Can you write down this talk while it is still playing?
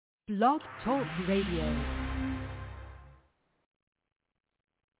Blog Talk Radio.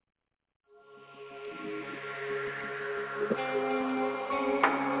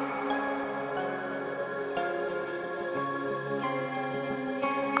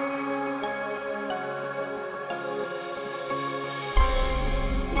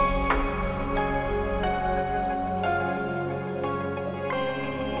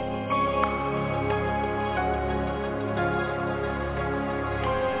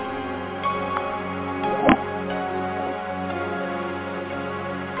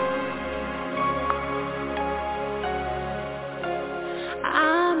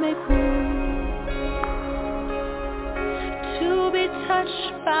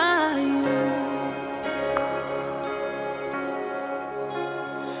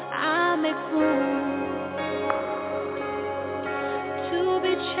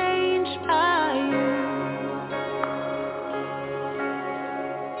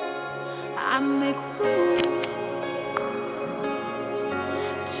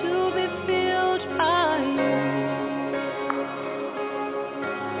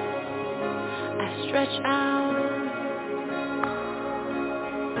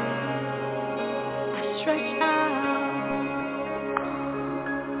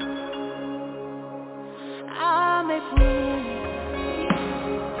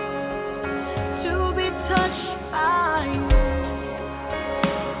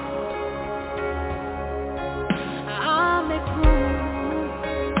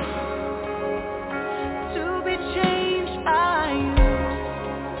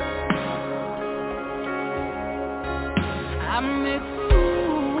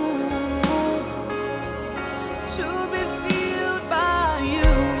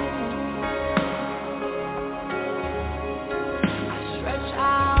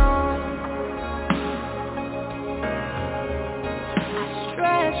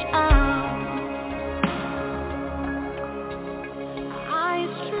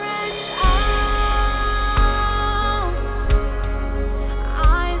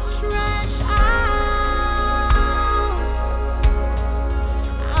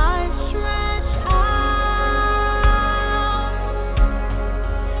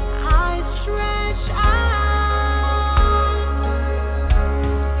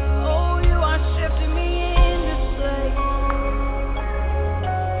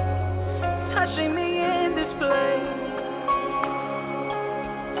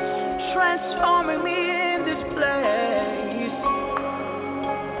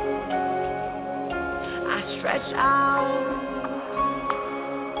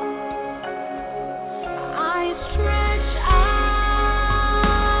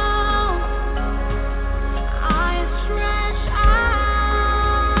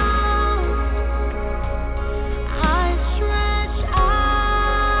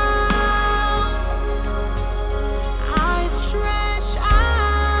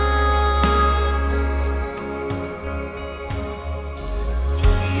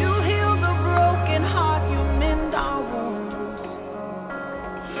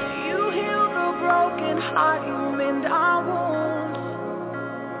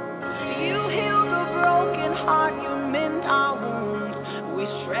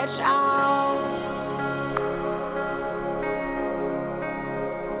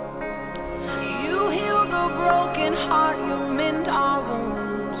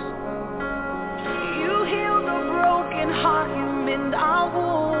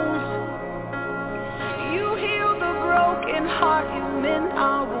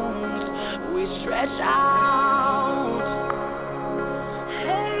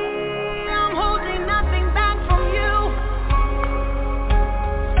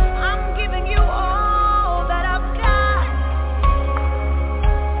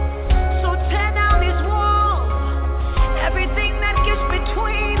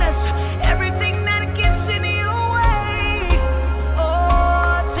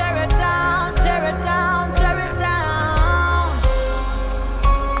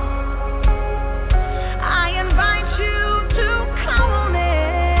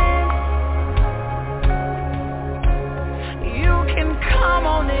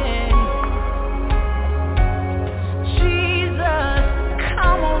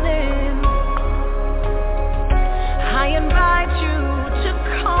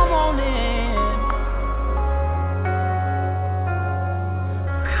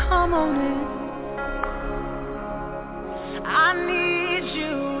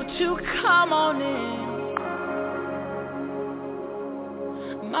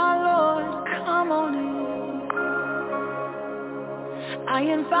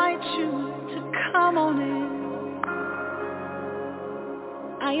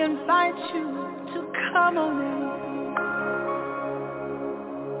 I invite you to come on in.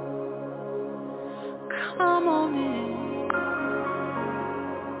 Come on in.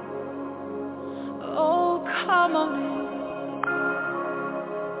 Oh, come on in.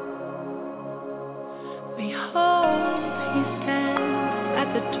 Behold, he stands at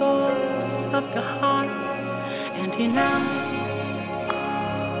the doors of the heart, and he knocks.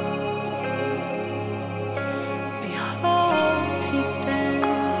 Behold, he stands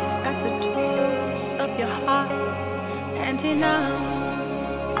at the doors of your heart, and he knocks.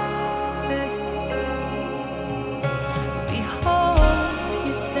 Behold,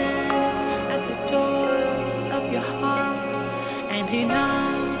 he stands at the doors of your heart, and he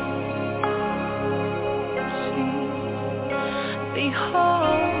knocks.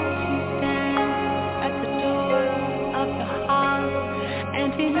 Behold, he stands at the door of the heart, and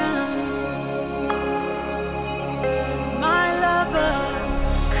he knocks. My lover,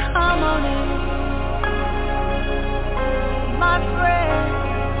 come on in. My friend,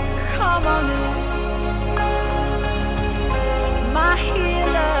 come on in. My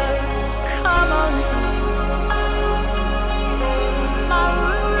healer, come on in. My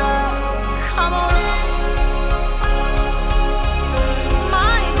ruler, come on in.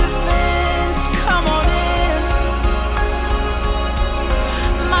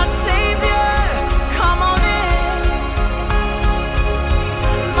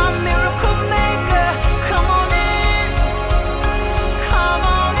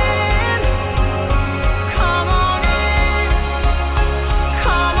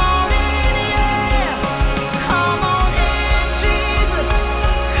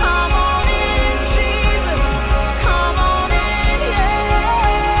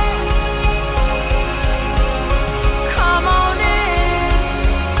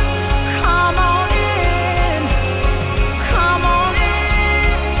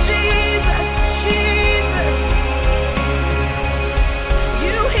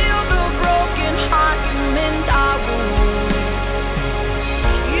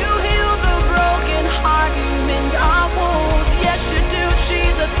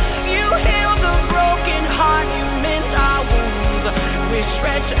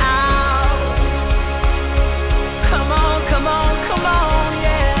 Stretch out. Come on, come on, come on,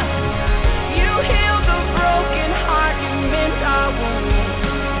 yeah. You heal the broken heart, you mend our wounds.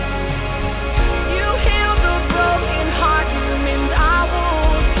 You heal the broken heart, you mend our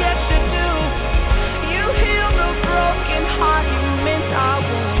wounds. Yes, you do. You heal the broken heart, you mend our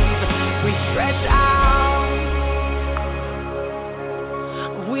wounds. We stretch out.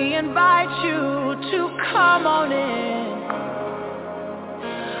 We invite you to come on in.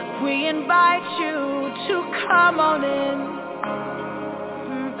 We invite you to come on in.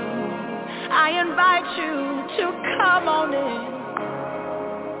 I invite you to come on in.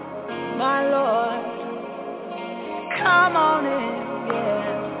 My Lord, come on in, yeah.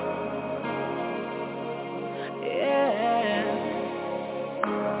 Yeah.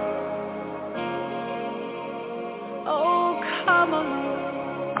 Oh, come on in.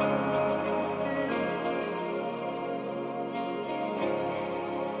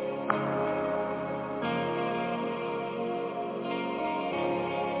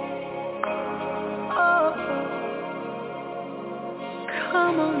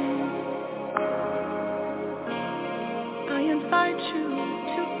 Come on in. I invite you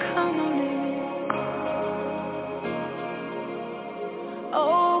to come on in.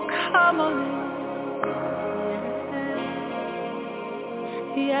 Oh, come on in.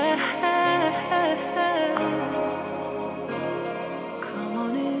 Yeah. Come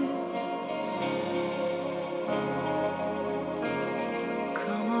on in.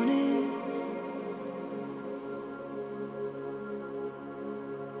 Come on in.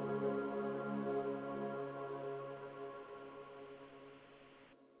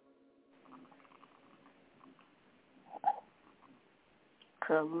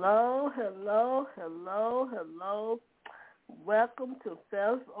 Hello, hello, hello, hello. Welcome to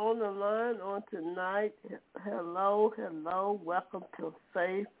Faith on the Line on tonight. Hello, hello. Welcome to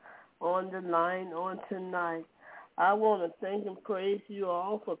Faith on the Line on tonight. I want to thank and praise you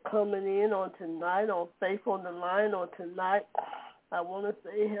all for coming in on tonight on Faith on the Line on tonight. I want to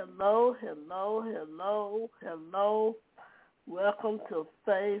say hello, hello, hello, hello. Welcome to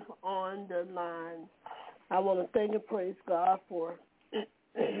Faith on the Line. I want to thank and praise God for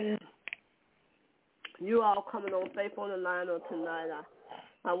you all coming on Faith on the Line on tonight.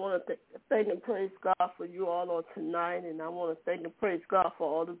 I want to thank and praise God for you all on tonight, and I want to thank and praise God for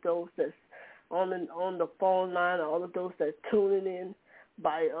all of those that's on the phone line, all of those that's tuning in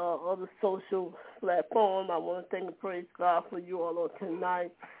by other social platforms. I want to thank and praise God for you all on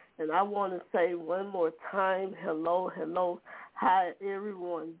tonight. And I want to say one more time, hello. How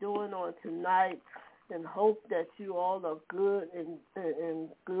everyone doing on tonight? And hope that you all are good and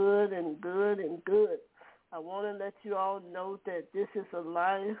good. I want to let you all know that this is a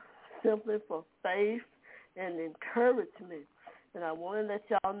line simply for faith and encouragement. And I want to let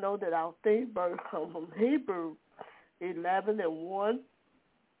y'all know that our theme verse comes from Hebrews 11:1.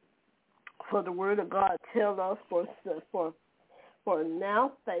 For the word of God tells us, for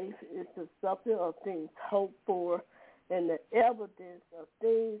now faith is the substance of things hoped for and the evidence of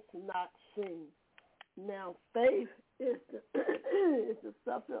things not seen. Now faith is the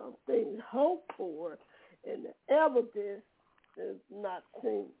substance of things hoped for and the evidence is not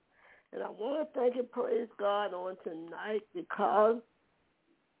seen. And I want to thank and praise God on tonight because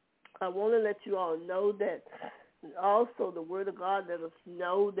I want to let you all know that also the word of God let us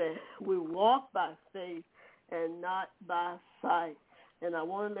know that we walk by faith and not by sight. And I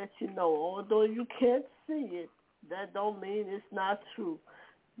want to let you know, although you can't see it, that don't mean it's not true.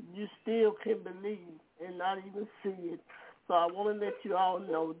 You still can believe and not even see it. So I want to let you all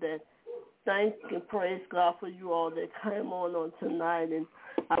know that thank and praise God for you all that came on tonight. And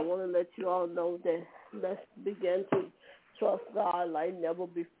I want to let you all know that let's begin to trust God like never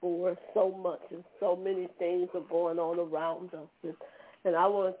before. So much and so many things are going on around us. And I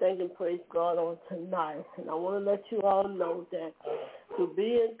want to thank and praise God on tonight. And I want to let you all know that to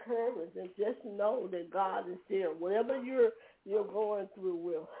be encouraged and just know that God is there. Whatever you're going through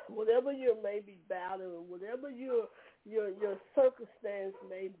with, whatever you may be battling, whatever your circumstance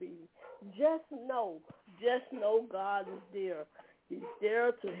may be, just know God is there. He's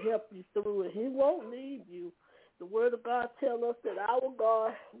there to help you through it. He won't leave you. The word of God tells us that our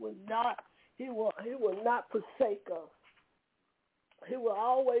God will not forsake us. He will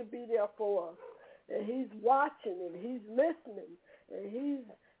always be there for us. And he's watching and he's listening and he's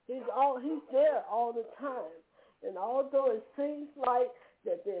there all the time. And although it seems like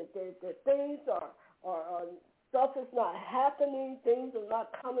that things are stuff is not happening, things are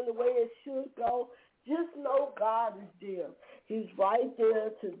not coming the way it should go, just know God is there. He's right there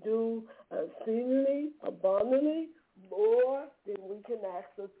to do exceedingly, abundantly, more than we can ask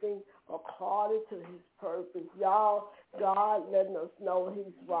or think according to his purpose. Y'all, God letting us know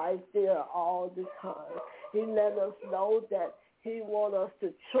he's right there all the time. He letting us know that he wants us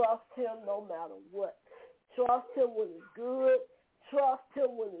to trust him no matter what. Trust him when it's good. Trust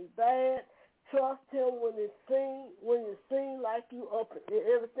him when it's bad. Trust him when it seems like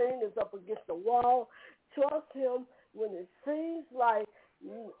everything is up against the wall. Trust him when it seems like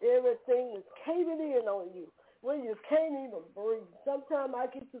everything is caving in on you, when you can't even breathe. Sometimes I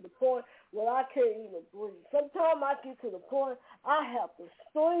get to the point where I can't even breathe. Sometimes I get to the point I have to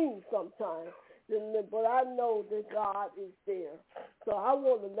scream sometimes. But I know that God is there. So I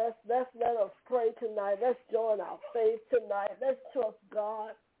want to let's let us pray tonight. Let's join our faith tonight. Let's trust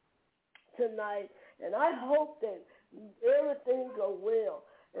God tonight. And I hope that everything go well.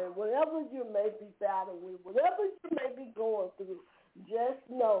 And whatever you may be battling with, whatever you may be going through, just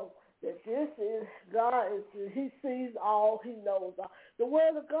know that this is God. He sees all. He knows all. The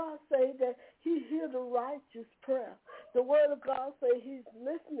word of God say that he hears the righteous prayer. The word of God say he's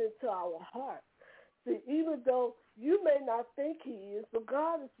listening to our heart. See, even though you may not think he is, but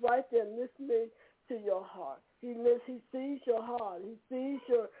God is right there listening to your heart. He sees your heart. He sees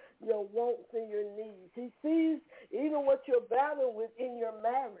your wants and your needs. He sees even what you're battling with in your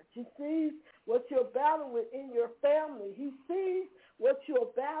marriage. He sees what you're battling with in your family. He sees what you're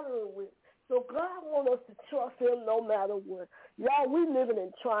battling with. So God wants us to trust him no matter what. Y'all, we living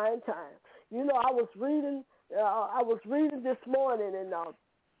in trying times. You know, I was reading this morning, and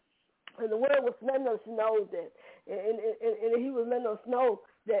the word was letting us know that, and he was letting us know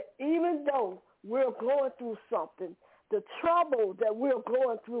that even though we're going through something, the trouble that we're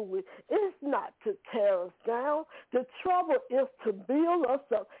going through with is not to tear us down. The trouble is to build us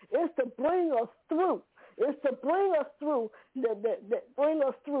up. It's to bring us through. It's to bring us through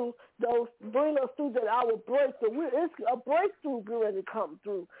bring us through that our breakthrough. It's a breakthrough going to come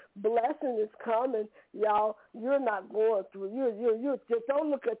through. Blessing is coming, y'all. You're not going through. You just don't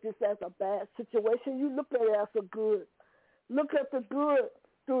look at this as a bad situation. You look at it as a good. Look at the good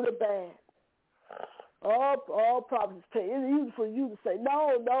through the bad. All Prophetess Pate. It's easy for you to say,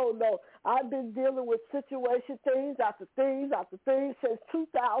 no. I've been dealing with situation, things after things since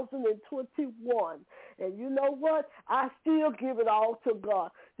 2021. And you know what? I still give it all to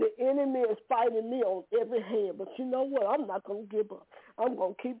God. The enemy is fighting me on every hand. But you know what? I'm not going to give up. I'm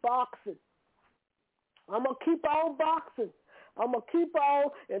going to keep boxing. I'm going to keep on boxing. I'm going to keep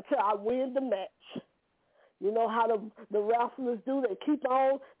on until I win the match. You know how the wrestlers do. They keep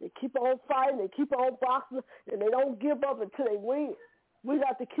on fighting, they keep on boxing, and they don't give up until they win. We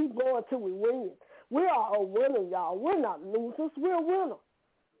got to keep going until we win. We are a winner, y'all. We're not losers. We're winners.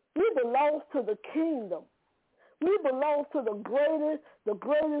 We belong to the kingdom. We belong to the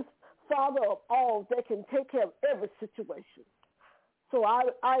greatest Father of all that can take care of every situation. So I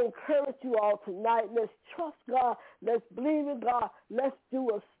encourage you all tonight. Let's trust God. Let's believe in God. Let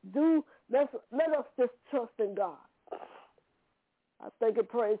us just trust in God. I thank and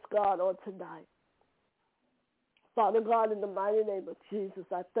praise God on tonight. Father God, in the mighty name of Jesus,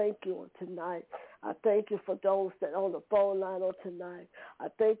 I thank you on tonight. I thank you for those that are on the phone line on tonight. I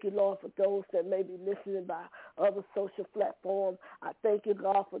thank you, Lord, for those that may be listening by other social platforms. I thank you,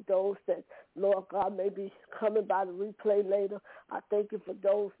 God, for those that, Lord God, may be coming by the replay later. I thank you for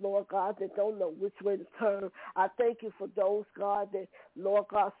those, Lord God, that don't know which way to turn. I thank you for those, God, that, Lord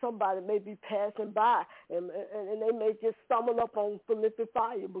God, somebody may be passing by and they may just stumble up on Philippians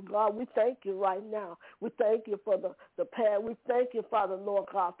fire. But, God, we thank you right now. We thank you for the path. We thank you, Father, Lord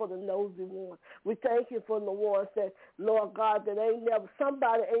God, for the nosy one. We thank you for the ones that, Lord God, that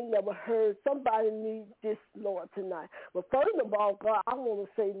somebody ain't never heard. Somebody needs this, Lord, tonight. But first of all, God, I want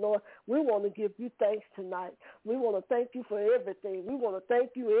to say, Lord, we want to give you thanks tonight. We want to thank you for everything. We want to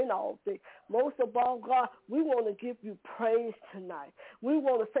thank you in all things. Most of all, God, we want to give you praise tonight. We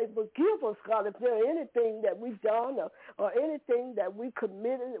want to say, forgive us, God, if there anything that we've done or anything that we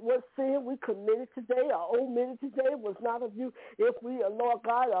committed, what sin we committed today or omitted today was not of you. If we, Lord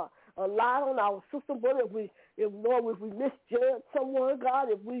God, lied on our system, but if we misjudged someone,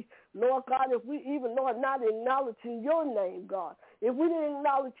 God, if we even, Lord, not acknowledging your name, God, if we didn't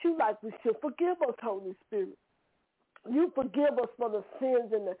acknowledge you like we should, forgive us, Holy Spirit. You forgive us for the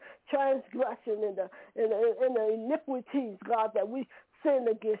sins and the transgression and the iniquities, God, that we sin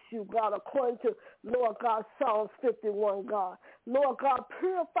against you, God, according to, Lord God, Psalms 51, God. Lord God,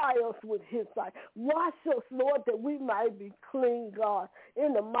 purify us with his sight. Wash us, Lord, that we might be clean, God,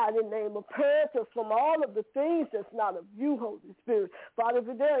 in the mighty name of purge us from all of the things that's not of you, Holy Spirit. Father,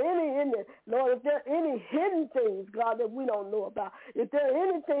 if there are any in there, Lord, if there are any hidden things, God, that we don't know about, if there are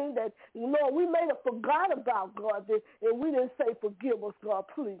anything that, Lord, we may have forgot about, God, and we didn't say forgive us, God,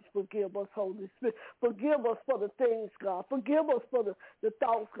 please forgive us, Holy Spirit. Forgive us for the things, God. Forgive us for the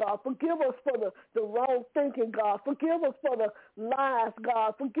thoughts, God. Forgive us for the wrong thinking, God. Forgive us for the lies,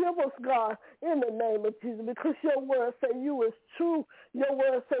 God. Forgive us, God, in the name of Jesus, because your word say you is true. Your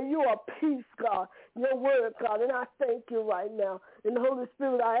word say you are peace, God. Your word, God, and I thank you right now. In the Holy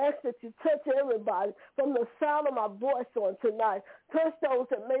Spirit, I ask that you touch everybody from the sound of my voice on tonight. Touch those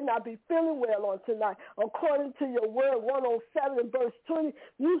that may not be feeling well on tonight. According to your word, 107 and verse 20,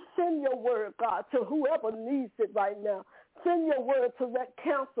 you send your word, God, to whoever needs it right now. Send your word to that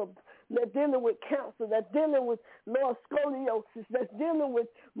counsel that's dealing with cancer, that's dealing with, Lord, scoliosis, that's dealing with,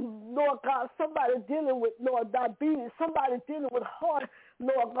 Lord God, somebody dealing with, Lord, diabetes, somebody dealing with heart,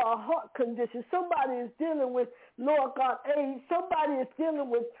 Lord God, heart conditions, somebody is dealing with, Lord God, AIDS, somebody is dealing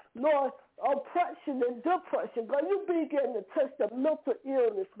with, Lord, oppression and depression. God, you begin to touch the mental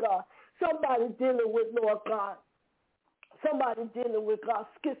illness, God. Somebody dealing with, Lord God, somebody dealing with, God,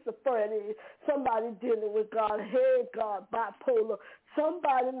 schizophrenia. Somebody dealing with, God, head, God, bipolar.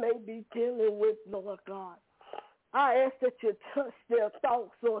 Somebody may be dealing with, Lord God, I ask that you touch their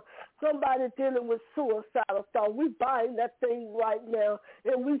thoughts, or somebody dealing with suicidal thought. We bind that thing right now,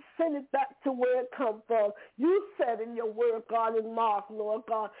 and we send it back to where it come from. You said in your word, God, in Mark, Lord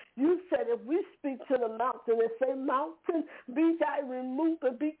God, you said if we speak to the mountain and say, mountain, be thy removed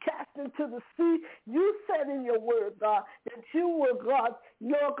and be cast into the sea, you said in your word, God, that you will, God,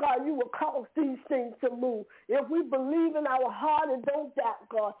 your God, you will cause these things to move. If we believe in our heart and don't doubt,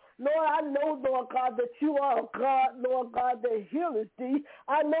 God, Lord, I know, Lord God, that you are a God, Lord God, that healeth thee.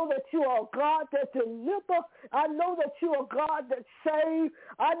 I know that you are a God that delivers. I know that you are God that saves.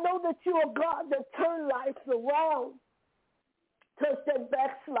 I know that you are God that turns life around. Touch that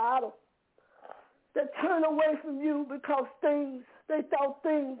backslider that turn away from you because they thought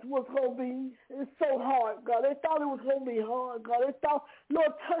things was going to be, it's so hard, God. They thought it was going to be hard, God. They thought,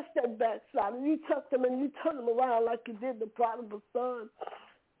 Lord, touch that backslider. You touch them and you turn them around like you did the prodigal son.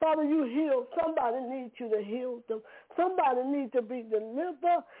 Father, you heal. Somebody needs you to heal them. Somebody needs to be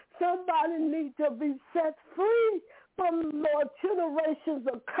delivered. Somebody needs to be set free from, Lord, generations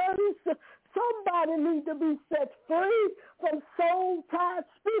of curse. Somebody needs to be set free from soul-tied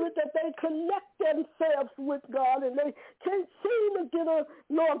spirit that they connect themselves with God and they can't seem to get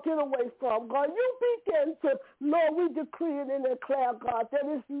away from. God, you begin to, Lord, we decree it and declare, God, that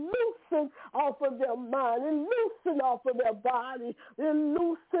it's loosened off of their mind and loosened off of their body and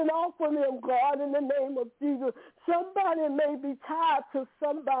loosened off of them, God, in the name of Jesus. Somebody may be tied to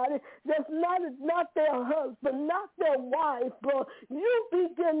somebody that's not their husband, not their wife, God. You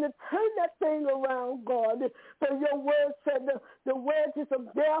begin to turn that thing around, God. For your word said the wages of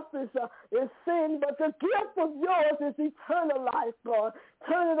death is sin, but the gift of yours is eternal life, God.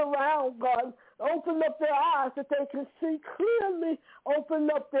 Turn it around, God. Open up their eyes that they can see clearly. Open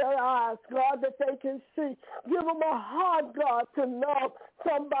up their eyes, God, that they can see. Give them a heart, God, to know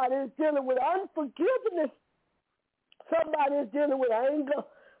somebody is dealing with unforgiveness. Somebody is dealing with anger.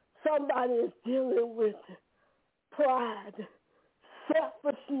 Somebody is dealing with pride,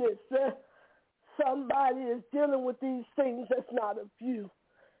 selfishness. Somebody is dealing with these things that's not of you.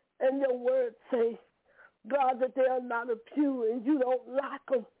 And your word say, God, that they are not of you and you don't like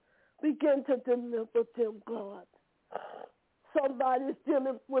them. Begin to deliver them, God. Somebody is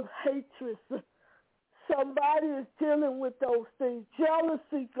dealing with hatred. Somebody is dealing with those things.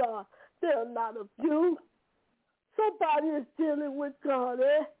 Jealousy, God, they are not of you. Somebody is dealing with, God,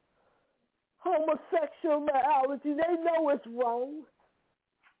 homosexuality. They know it's wrong.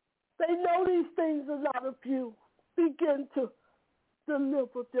 They know these things are not of you. Begin to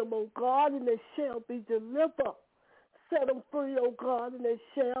deliver them, oh God, and they shall be delivered. Set them free, oh God, and they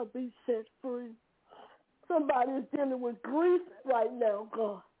shall be set free. Somebody is dealing with grief right now,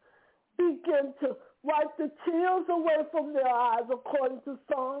 God. Begin to wipe the tears away from their eyes according to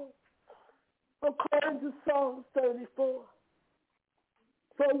Psalms 34.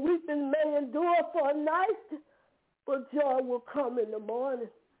 For weeping may endure for a night, but joy will come in the morning,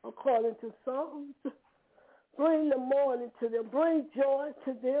 according to Psalms. Bring the morning to them. Bring joy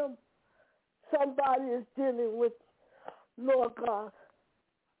to them. Somebody is dealing with, Lord God,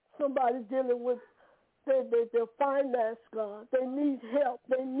 somebody dealing with their finance, God. They need help.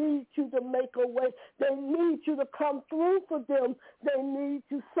 They need you to make a way. They need you to come through for them. They need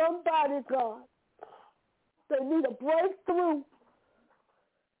you. Somebody, God, they need a breakthrough.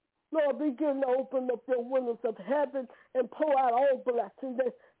 Lord, begin to open up the windows of heaven and pour out all blessings.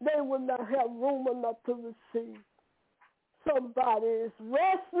 They will not have room enough to receive. Somebody is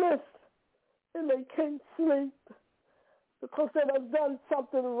restless and they can't sleep because they have done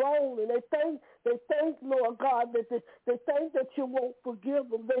something wrong, and they think, Lord God, that they think that you won't forgive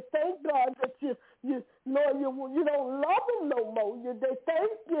them. They think, God, that you don't love them no more. They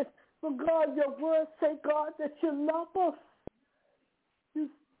think this, but God, your word say, God, that you love us.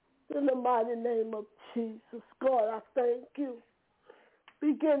 In the mighty name of Jesus, God, I thank you.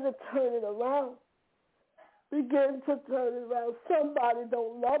 Begin to turn it around. Begin to turn it around. Somebody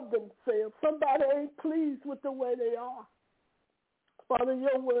don't love themselves. Somebody ain't pleased with the way they are. Father,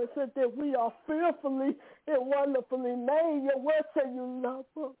 your word said that we are fearfully and wonderfully made. Your word said you love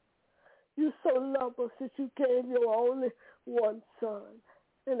us. You so love us that you gave your only one son.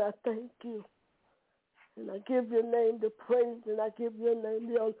 And I thank you. And I give your name the praise, and I give your name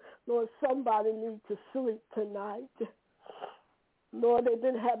the honor. Lord, somebody needs to sleep tonight. Lord, they've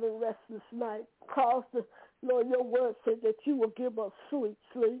been having restless night. Lord, your word said that you will give us sweet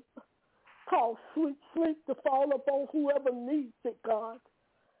sleep. Cause sweet sleep to fall upon whoever needs it, God.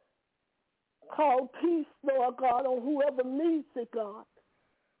 Call peace, Lord God, on whoever needs it, God.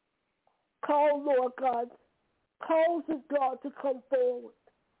 Call, Lord God, cause it, God, to come forward.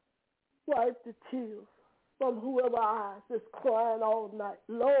 Wipe the tears from whoever eyes is crying all night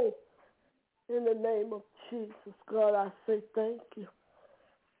long. In the name of Jesus, God, I say thank you.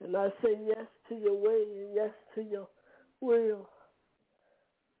 And I say yes to your way and yes to your will.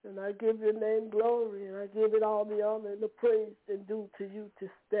 And I give your name glory, and I give it all the honor and the praise and due to you to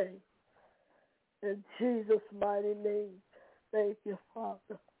stay. In Jesus' mighty name, thank you,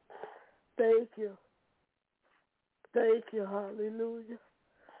 Father. Thank you. Thank you, hallelujah.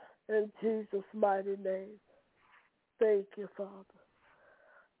 In Jesus' mighty name, thank you, Father.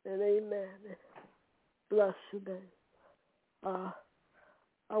 And amen. Bless your name.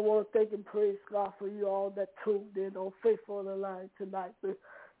 I want to thank and praise God for you all that tuned in on Faithful on the Line tonight.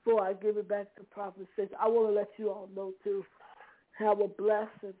 Before I give it back to Prophetess, I want to let you all know to have a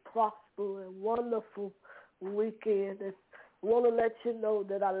blessed and prosperous and wonderful weekend. And I want to let you know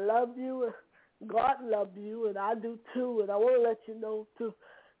that I love you, and God loves you, and I do too. And I want to let you know to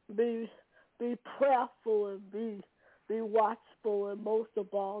be prayerful and be watchful, and most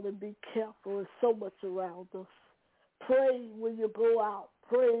of all, and be careful. There's so much around us. Pray when you go out.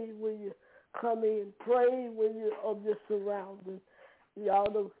 Pray when you coming and praying when you're of your surroundings.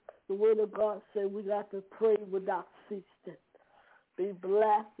 Y'all, the word of God said we got to pray without ceasing. Be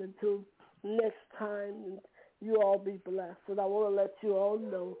blessed until next time, and you all be blessed. And I want to let you all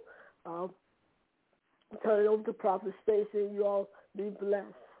know, turn it over to Prophet Stacy, and you all be blessed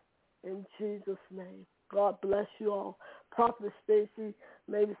in Jesus' name. God bless you all. Prophet Stacy,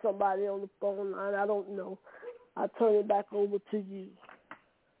 maybe somebody on the phone line, I don't know. I turn it back over to you.